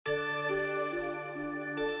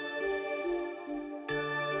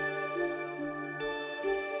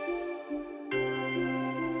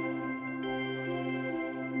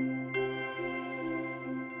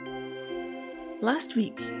Last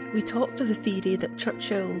week, we talked of the theory that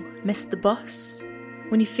Churchill missed the bus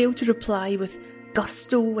when he failed to reply with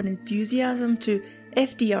gusto and enthusiasm to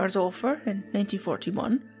FDR's offer in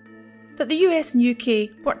 1941 that the US and UK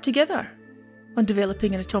worked together on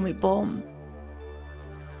developing an atomic bomb.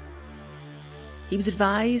 He was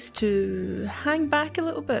advised to hang back a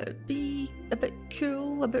little bit, be a bit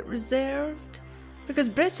cool, a bit reserved, because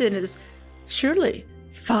Britain is surely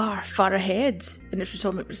far, far ahead in its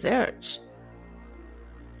atomic research.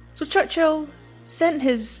 So Churchill sent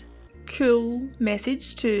his cool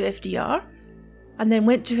message to FDR and then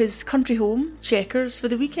went to his country home, Chequers, for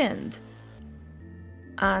the weekend.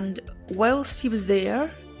 And whilst he was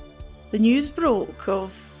there, the news broke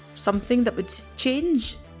of something that would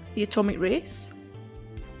change the atomic race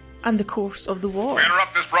and the course of the war. We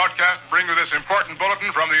interrupt this broadcast and bring you this important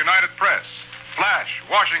bulletin from the United Press. Flash,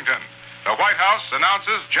 Washington. The White House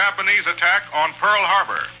announces Japanese attack on Pearl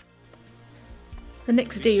Harbor. The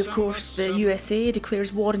next day, of course, the USA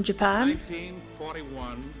declares war in Japan.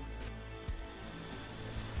 1941,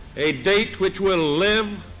 a date which will live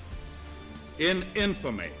in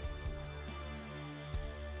infamy.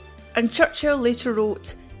 And Churchill later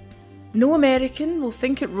wrote, "No American will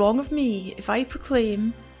think it wrong of me if I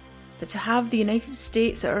proclaim that to have the United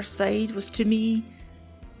States at our side was to me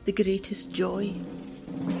the greatest joy."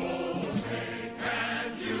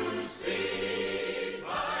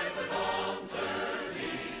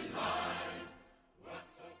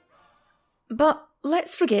 But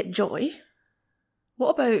let's forget joy. What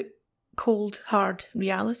about cold, hard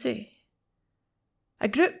reality? A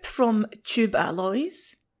group from Tube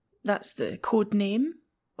Alloys, that's the code name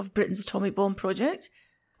of Britain's atomic bomb project,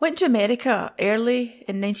 went to America early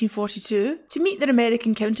in 1942 to meet their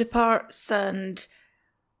American counterparts, and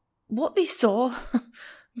what they saw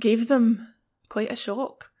gave them quite a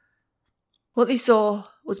shock. What they saw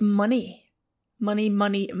was money. Money,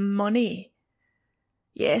 money, money.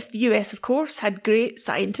 Yes, the US, of course, had great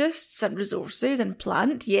scientists and resources and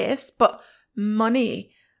plant, yes, but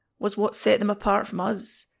money was what set them apart from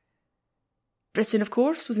us. Britain, of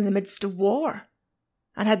course, was in the midst of war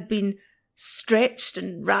and had been stretched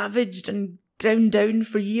and ravaged and ground down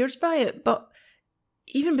for years by it, but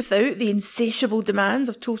even without the insatiable demands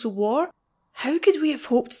of total war, how could we have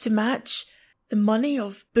hoped to match the money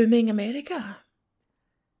of booming America?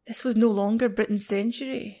 This was no longer Britain's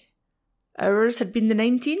century. Ours had been the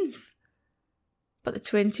 19th, but the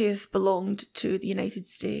 20th belonged to the United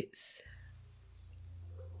States.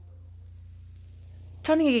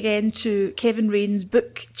 Turning again to Kevin Rain's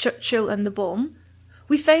book, Churchill and the Bomb,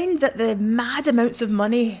 we find that the mad amounts of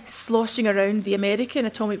money sloshing around the American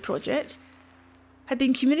atomic project had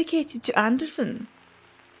been communicated to Anderson.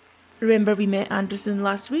 Remember, we met Anderson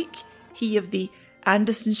last week, he of the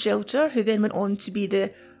Anderson Shelter, who then went on to be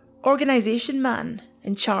the organisation man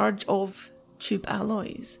in charge of Tube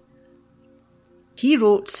Alloys. He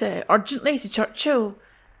wrote urgently to Churchill,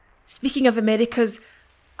 speaking of America's,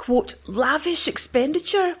 quote, lavish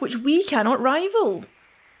expenditure which we cannot rival.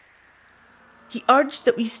 He urged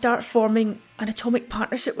that we start forming an atomic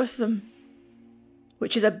partnership with them,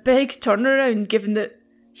 which is a big turnaround given that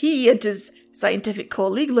he and his scientific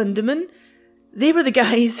colleague Lindemann, they were the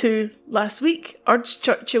guys who, last week, urged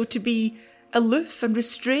Churchill to be aloof and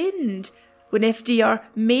restrained when FDR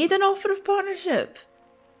made an offer of partnership.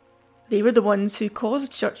 They were the ones who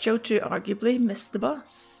caused Churchill to arguably miss the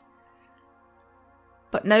bus.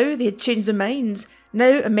 But now they had changed their minds.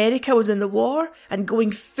 Now America was in the war and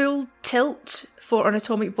going full tilt for an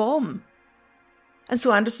atomic bomb. And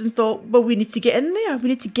so Anderson thought, well, we need to get in there. We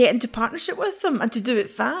need to get into partnership with them and to do it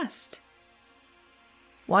fast.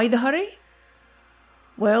 Why the hurry?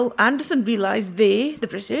 Well, Anderson realised they, the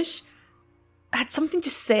British, had something to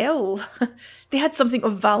sell. They had something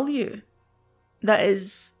of value. That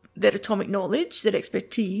is, their atomic knowledge, their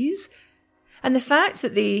expertise, and the fact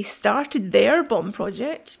that they started their bomb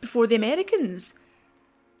project before the Americans.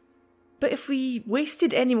 But if we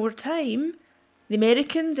wasted any more time, the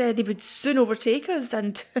Americans, they would soon overtake us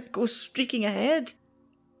and go streaking ahead.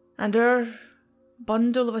 And our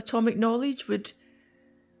bundle of atomic knowledge would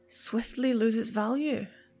swiftly lose its value.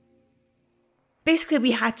 Basically,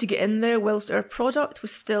 we had to get in there whilst our product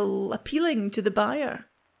was still appealing to the buyer.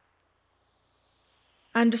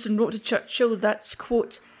 Anderson wrote to Churchill that,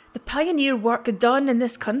 quote, the pioneer work done in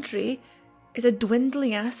this country is a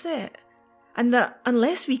dwindling asset, and that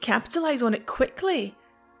unless we capitalise on it quickly,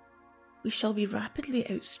 we shall be rapidly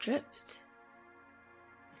outstripped.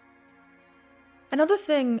 Another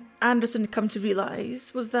thing Anderson had come to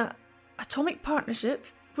realise was that atomic partnership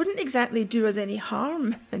wouldn't exactly do us any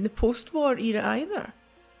harm in the post-war era either.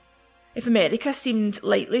 If America seemed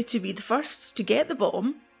likely to be the first to get the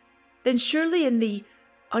bomb, then surely in the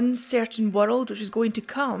uncertain world which is going to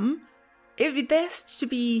come, it would be best to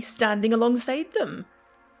be standing alongside them.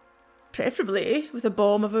 Preferably with a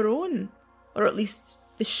bomb of our own, or at least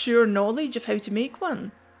the sure knowledge of how to make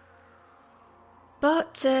one.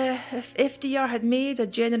 But if FDR had made a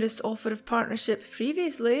generous offer of partnership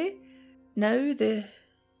previously, now the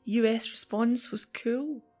US response was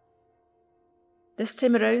cool. This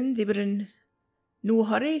time around, they were in no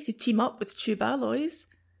hurry to team up with Tube Alloys.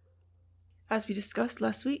 As we discussed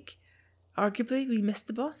last week, arguably we missed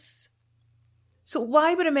the bus. So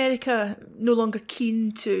why were America no longer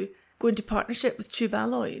keen to go into partnership with Tube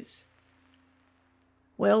Alloys?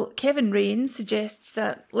 Well, Kevin Raines suggests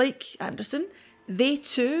that, like Anderson, they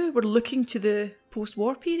too were looking to the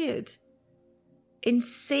post-war period.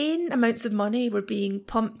 Insane amounts of money were being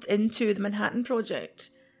pumped into the Manhattan Project,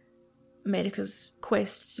 America's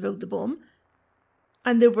quest to build the bomb,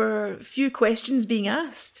 and there were few questions being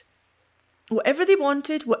asked. Whatever they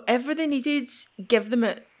wanted, whatever they needed, give them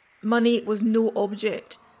it. Money was no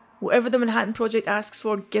object. Whatever the Manhattan Project asks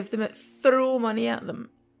for, give them it. Throw money at them.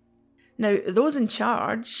 Now, those in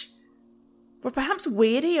charge were perhaps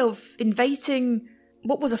wary of inviting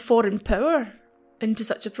what was a foreign power into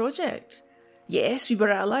such a project. Yes, we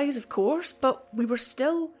were allies, of course, but we were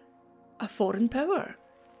still a foreign power.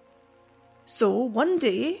 So one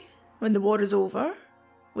day, when the war is over,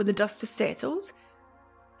 when the dust has settled,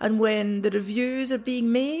 and when the reviews are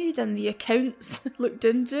being made and the accounts looked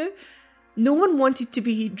into, no one wanted to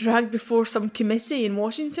be dragged before some committee in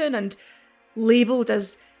Washington and labelled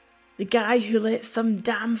as the guy who let some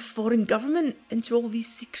damn foreign government into all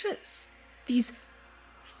these secrets. These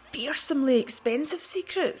fearsomely expensive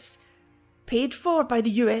secrets, paid for by the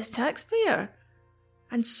US taxpayer,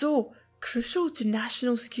 and so crucial to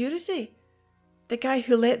national security. The guy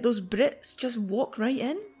who let those Brits just walk right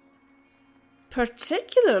in.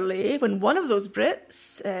 Particularly when one of those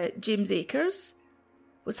Brits, James Akers,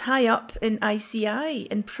 was high up in ICI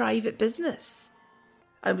in private business,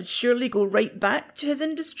 and would surely go right back to his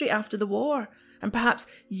industry after the war, and perhaps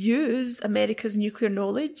use America's nuclear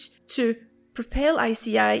knowledge to propel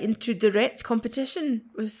ICI into direct competition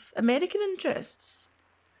with American interests.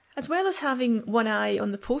 As well as having one eye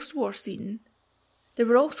on the post-war scene, there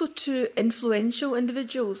were also two influential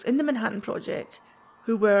individuals in the Manhattan Project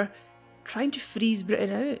who were trying to freeze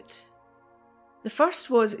Britain out. The first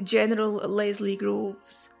was General Leslie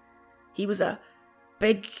Groves. He was a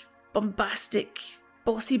big, bombastic,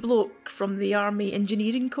 bossy bloke from the Army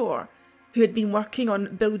Engineering Corps who had been working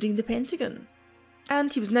on building the Pentagon,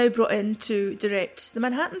 and he was now brought in to direct the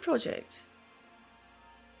Manhattan Project.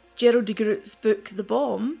 Gerald de Groot's book The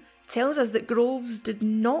Bomb tells us that Groves did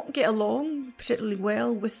not get along particularly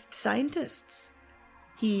well with the scientists.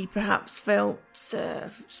 He perhaps felt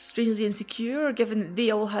strangely insecure, given that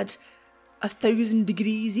they all had 1,000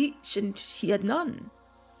 degrees each and he had none.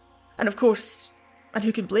 And of course, and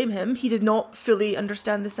who can blame him, he did not fully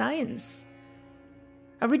understand the science.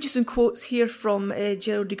 I'll read you some quotes here from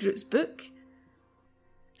Gerald de Groot's book.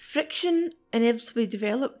 Friction inevitably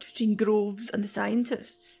developed between Groves and the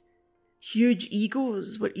scientists. Huge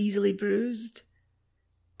egos were easily bruised.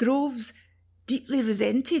 Groves deeply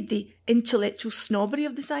resented the intellectual snobbery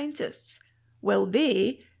of the scientists, while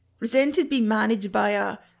they resented being managed by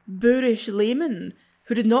a boorish layman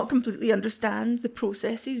who did not completely understand the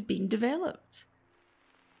processes being developed.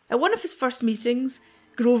 At one of his first meetings,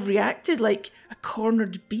 Grove reacted like a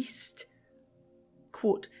cornered beast.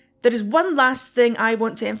 Quote, "There is one last thing I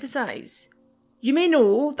want to emphasise. You may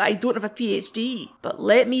know that I don't have a PhD, but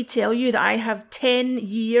let me tell you that I have 10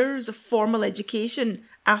 years of formal education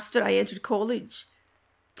after I entered college.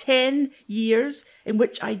 10 years in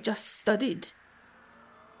which I just studied.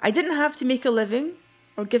 I didn't have to make a living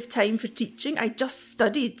or give time for teaching, I just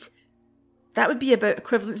studied. That would be about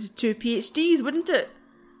equivalent to 2 PhDs, wouldn't it?"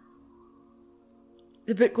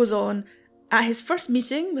 The book goes on, at his first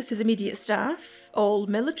meeting with his immediate staff, all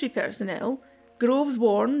military personnel, Groves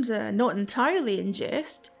warned, not entirely in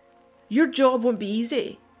jest, "Your job won't be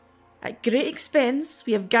easy. At great expense,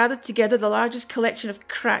 we have gathered together the largest collection of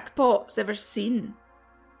crackpots ever seen."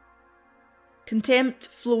 Contempt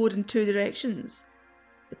flowed in two directions.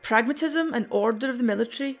 The pragmatism and order of the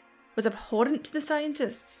military was abhorrent to the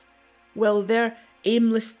scientists, while their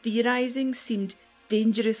aimless theorising seemed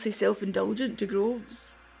dangerously self-indulgent to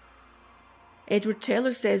Groves. Edward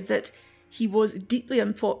Teller says that he was deeply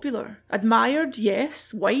unpopular. Admired,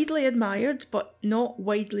 yes, widely admired, but not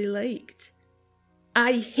widely liked.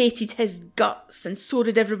 "I hated his guts, and so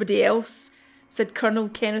did everybody else," said Colonel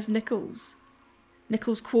Kenneth Nichols.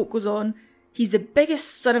 Nichols' quote goes on, He's the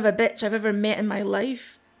biggest son of a bitch I've ever met in my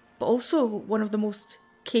life, but also one of the most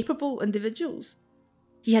capable individuals.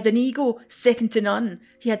 He had an ego second to none.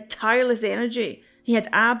 He had tireless energy. He had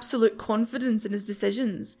absolute confidence in his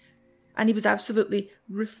decisions. And he was absolutely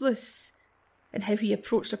ruthless in how he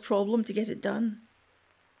approached a problem to get it done.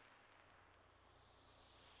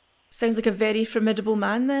 Sounds like a very formidable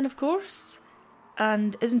man then, of course.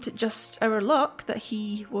 And isn't it just our luck that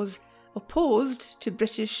he was opposed to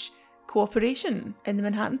British cooperation in the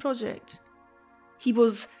Manhattan Project? He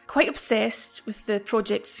was quite obsessed with the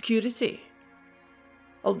project's security.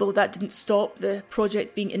 Although that didn't stop the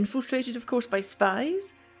project being infiltrated, of course, by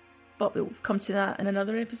spies. But we'll come to that in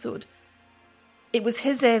another episode. It was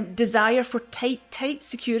his desire for tight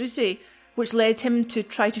security which led him to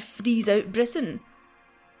try to freeze out Britain.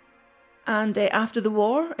 And after the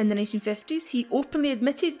war in the 1950s, he openly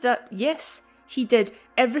admitted that, yes, he did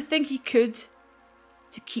everything he could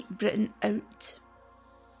to keep Britain out.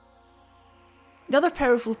 The other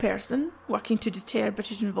powerful person working to deter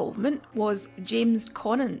British involvement was James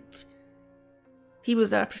Conant. He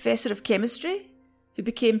was a professor of chemistry who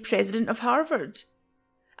became president of Harvard.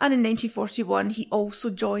 And in 1941, he also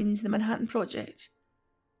joined the Manhattan Project.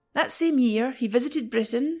 That same year, he visited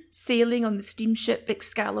Britain, sailing on the steamship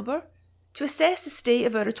Excalibur, to assess the state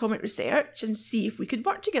of our atomic research and see if we could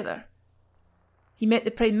work together. He met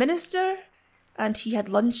the Prime Minister, and he had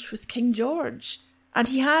lunch with King George, and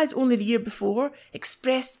he had, only the year before,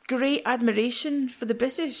 expressed great admiration for the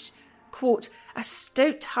British, quote, a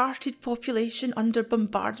stout-hearted population under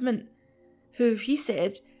bombardment, who, he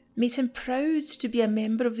said, made him proud to be a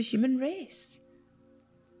member of the human race.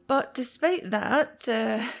 But despite that,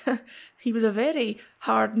 he was a very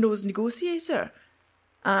hard-nosed negotiator,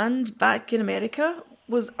 and back in America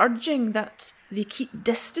was urging that they keep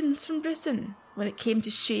distance from Britain when it came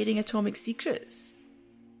to sharing atomic secrets.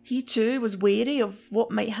 He too was wary of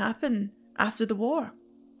what might happen after the war.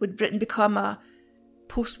 Would Britain become a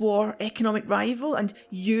post-war economic rival and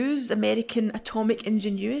use American atomic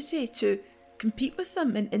ingenuity to compete with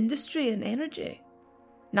them in industry and energy?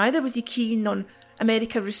 Neither was he keen on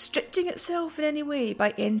America restricting itself in any way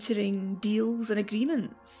by entering deals and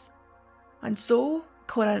agreements. And so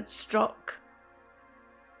Conant struck.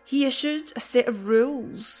 He issued a set of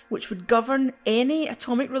rules which would govern any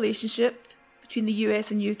atomic relationship between the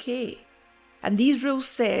US and UK. And these rules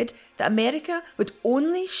said that America would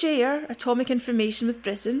only share atomic information with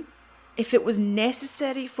Britain if it was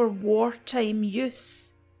necessary for wartime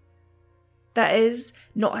use. That is,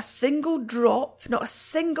 not a single drop, not a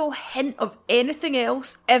single hint of anything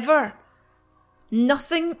else ever.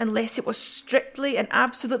 Nothing unless it was strictly and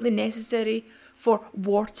absolutely necessary for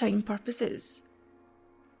wartime purposes.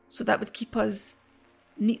 So that would keep us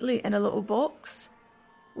neatly in a little box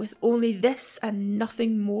with only this and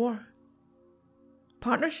nothing more.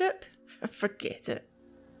 Partnership? Forget it.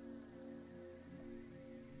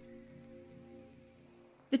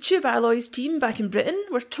 The Tube Alloys team back in Britain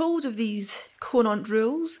were told of these Conant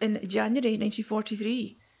rules in January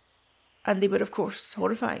 1943, and they were of course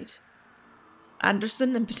horrified.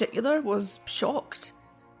 Anderson in particular was shocked,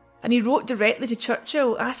 and he wrote directly to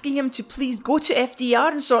Churchill asking him to please go to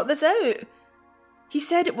FDR and sort this out. He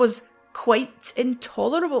said it was quite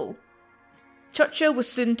intolerable. Churchill was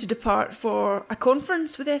soon to depart for a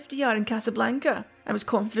conference with FDR in Casablanca and was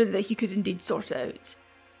confident that he could indeed sort it out.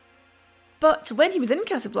 But when he was in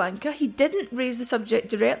Casablanca, he didn't raise the subject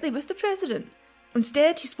directly with the president.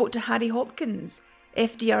 Instead, he spoke to Harry Hopkins,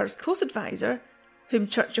 FDR's close advisor, whom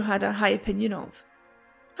Churchill had a high opinion of.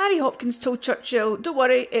 Harry Hopkins told Churchill, "Don't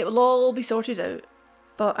worry, it will all be sorted out."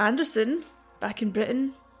 But Anderson, back in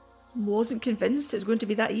Britain, wasn't convinced it was going to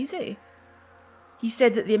be that easy. He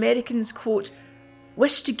said that the Americans, quote,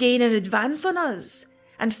 wish to gain an advance on us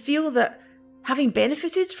and feel that, having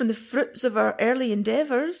benefited from the fruits of our early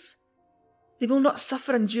endeavours, they will not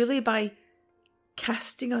suffer unduly by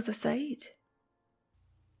casting us aside.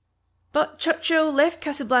 But Churchill left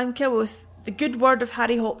Casablanca with the good word of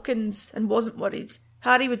Harry Hopkins and wasn't worried.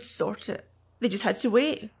 Harry would sort it. They just had to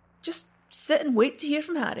wait. Just sit and wait to hear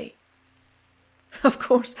from Harry. Of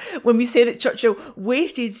course, when we say that Churchill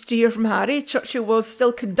waited to hear from Harry, Churchill was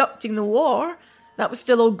still conducting the war. That was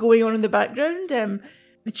still all going on in the background.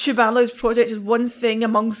 The Tube Alloys project was one thing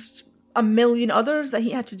amongst a million others that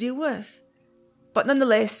he had to deal with. But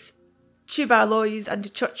nonetheless, Tube Alloys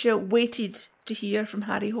and Churchill waited to hear from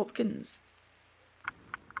Harry Hopkins.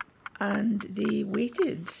 And they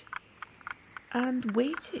waited. And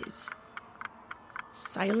waited.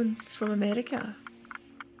 Silence from America.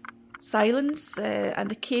 Silence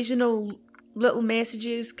and occasional little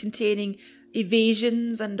messages containing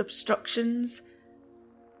evasions and obstructions.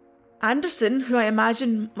 Anderson, who I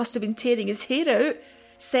imagine must have been tearing his hair out,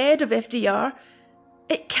 said of FDR,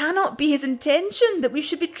 "It cannot be his intention that we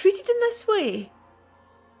should be treated in this way."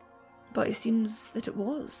 But it seems that it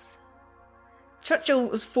was. Churchill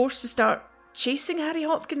was forced to start chasing Harry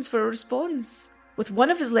Hopkins for a response, with one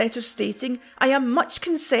of his letters stating, "I am much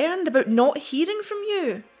concerned about not hearing from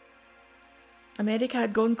you." America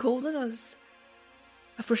had gone cold on us.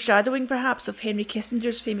 A foreshadowing, perhaps, of Henry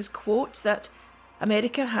Kissinger's famous quote that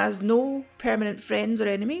America has no permanent friends or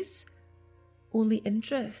enemies, only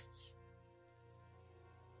interests.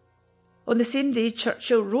 On the same day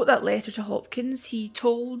Churchill wrote that letter to Hopkins, he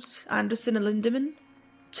told Anderson and Lindemann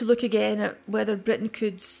to look again at whether Britain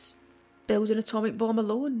could build an atomic bomb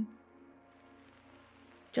alone.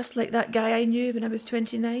 Just like that guy I knew when I was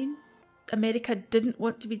 29, America didn't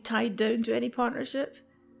want to be tied down to any partnership,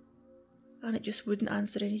 and it just wouldn't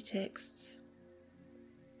answer any texts.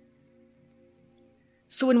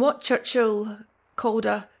 So in what Churchill called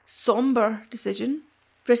a sombre decision,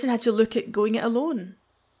 Britain had to look at going it alone.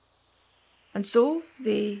 And so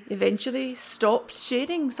they eventually stopped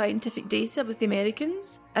sharing scientific data with the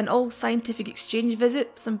Americans, and all scientific exchange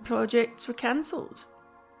visits and projects were cancelled.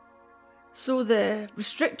 So the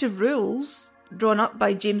restrictive rules drawn up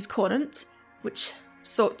by James Conant, which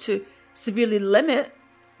sought to severely limit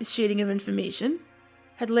the sharing of information,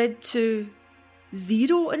 had led to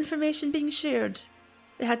zero information being shared.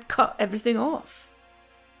 They had cut everything off.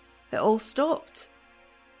 It all stopped.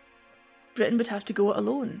 Britain would have to go it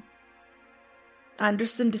alone.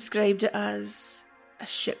 Anderson described it as a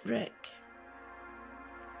shipwreck.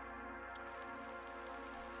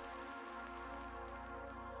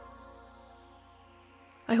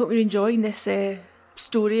 I hope you're enjoying this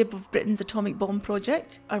story of Britain's atomic bomb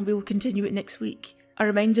project, and we'll continue it next week. A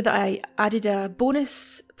reminder that I added a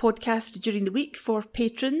bonus podcast during the week for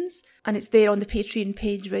patrons, and it's there on the Patreon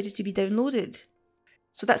page ready to be downloaded.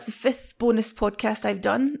 So that's the 5th bonus podcast I've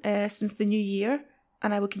done since the new year,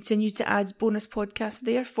 and I will continue to add bonus podcasts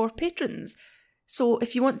there for patrons. So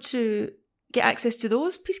if you want to get access to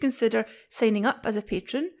those, please consider signing up as a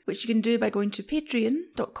patron, which you can do by going to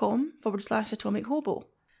patreon.com/atomichobo.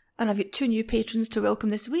 And I've got 2 new patrons to welcome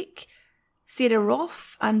this week, Sarah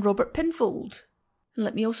Roth and Robert Pinfold. And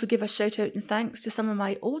let me also give a shout out and thanks to some of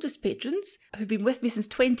my oldest patrons who've been with me since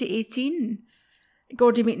 2018.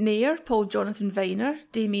 Gordy McNair, Paul Jonathan Viner,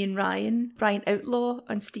 Damien Ryan, Brian Outlaw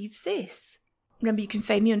and Steve Sace. Remember, you can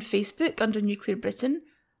find me on Facebook under Nuclear Britain,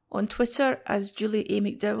 on Twitter as Julie A.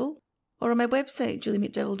 McDowell, or on my website,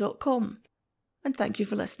 juliemcdowell.com. And thank you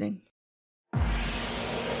for listening.